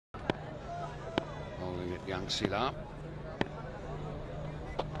young Sila.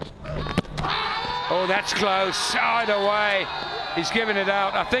 Oh, that's close. Either way, he's giving it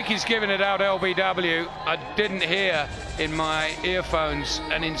out. I think he's giving it out LBW. I didn't hear in my earphones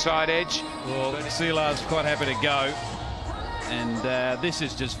an inside edge. Well, Sila's quite happy to go. And this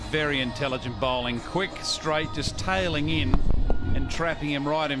is just very intelligent bowling. Quick, straight, just tailing in and trapping him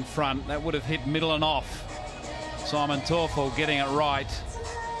right in front. That would have hit middle and off. Simon Torfall getting it right.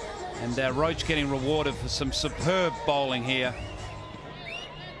 And Roach getting rewarded for some superb bowling here.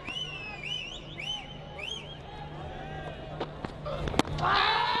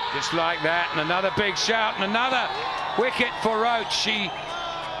 Just like that, and another big shout, and another wicket for Roach. She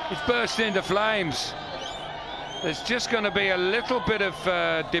burst into flames. There's just going to be a little bit of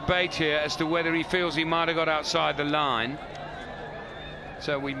debate here as to whether he feels he might have got outside the line.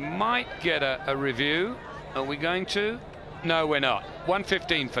 So we might get a review. Are we going to? No, we're not.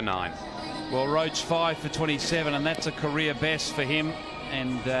 115 for 9. Well, Roach 5 for 27, and that's a career best for him.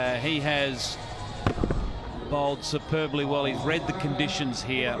 And he has bowled superbly well. He's read the conditions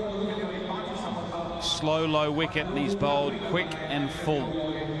here. Slow, low wicket, and he's bowled quick and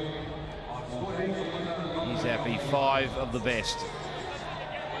full. He's happy. 5 of the best.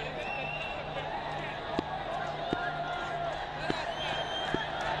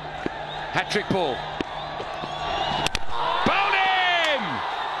 Hat-trick ball. Bowled him!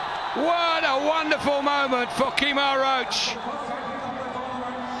 What a wonderful moment for Kemar Roach.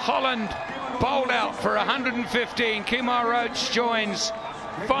 Holland bowled out for 115. Kemar Roach joins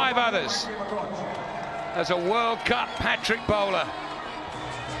 5 others as a World Cup hat-trick bowler.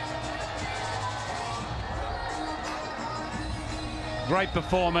 Great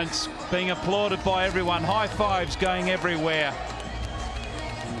performance, being applauded by everyone. High fives going everywhere.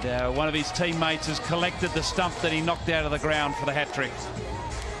 And one of his teammates has collected the stump that he knocked out of the ground for the hat-trick.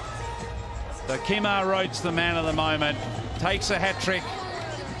 So Kemar Roach, the man of the moment, takes a hat-trick.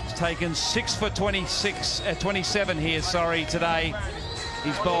 He's taken 6 for 27 here, today.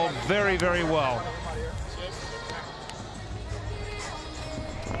 He's bowled very, very well.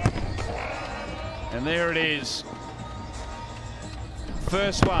 And there it is.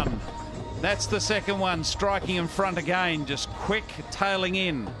 First one. That's the second one, striking in front again, just quick, tailing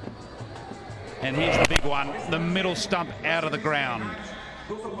in. And here's the big one, the middle stump out of the ground.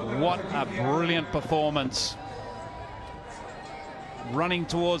 What a brilliant performance. Running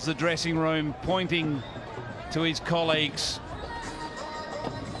towards the dressing room, pointing to his colleagues.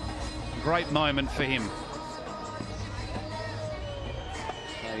 Great moment for him.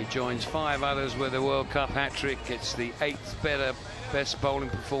 He joins 5 others with a World Cup hat-trick. It's the 8th best bowling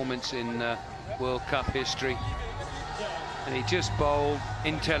performance in World Cup history. And he just bowled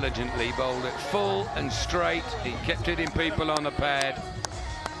intelligently, bowled it full and straight. He kept hitting people on the pad.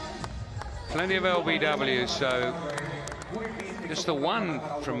 Plenty of LBWs, so just the one,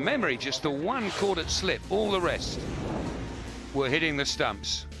 from memory, just the one caught at slip. All the rest were hitting the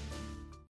stumps.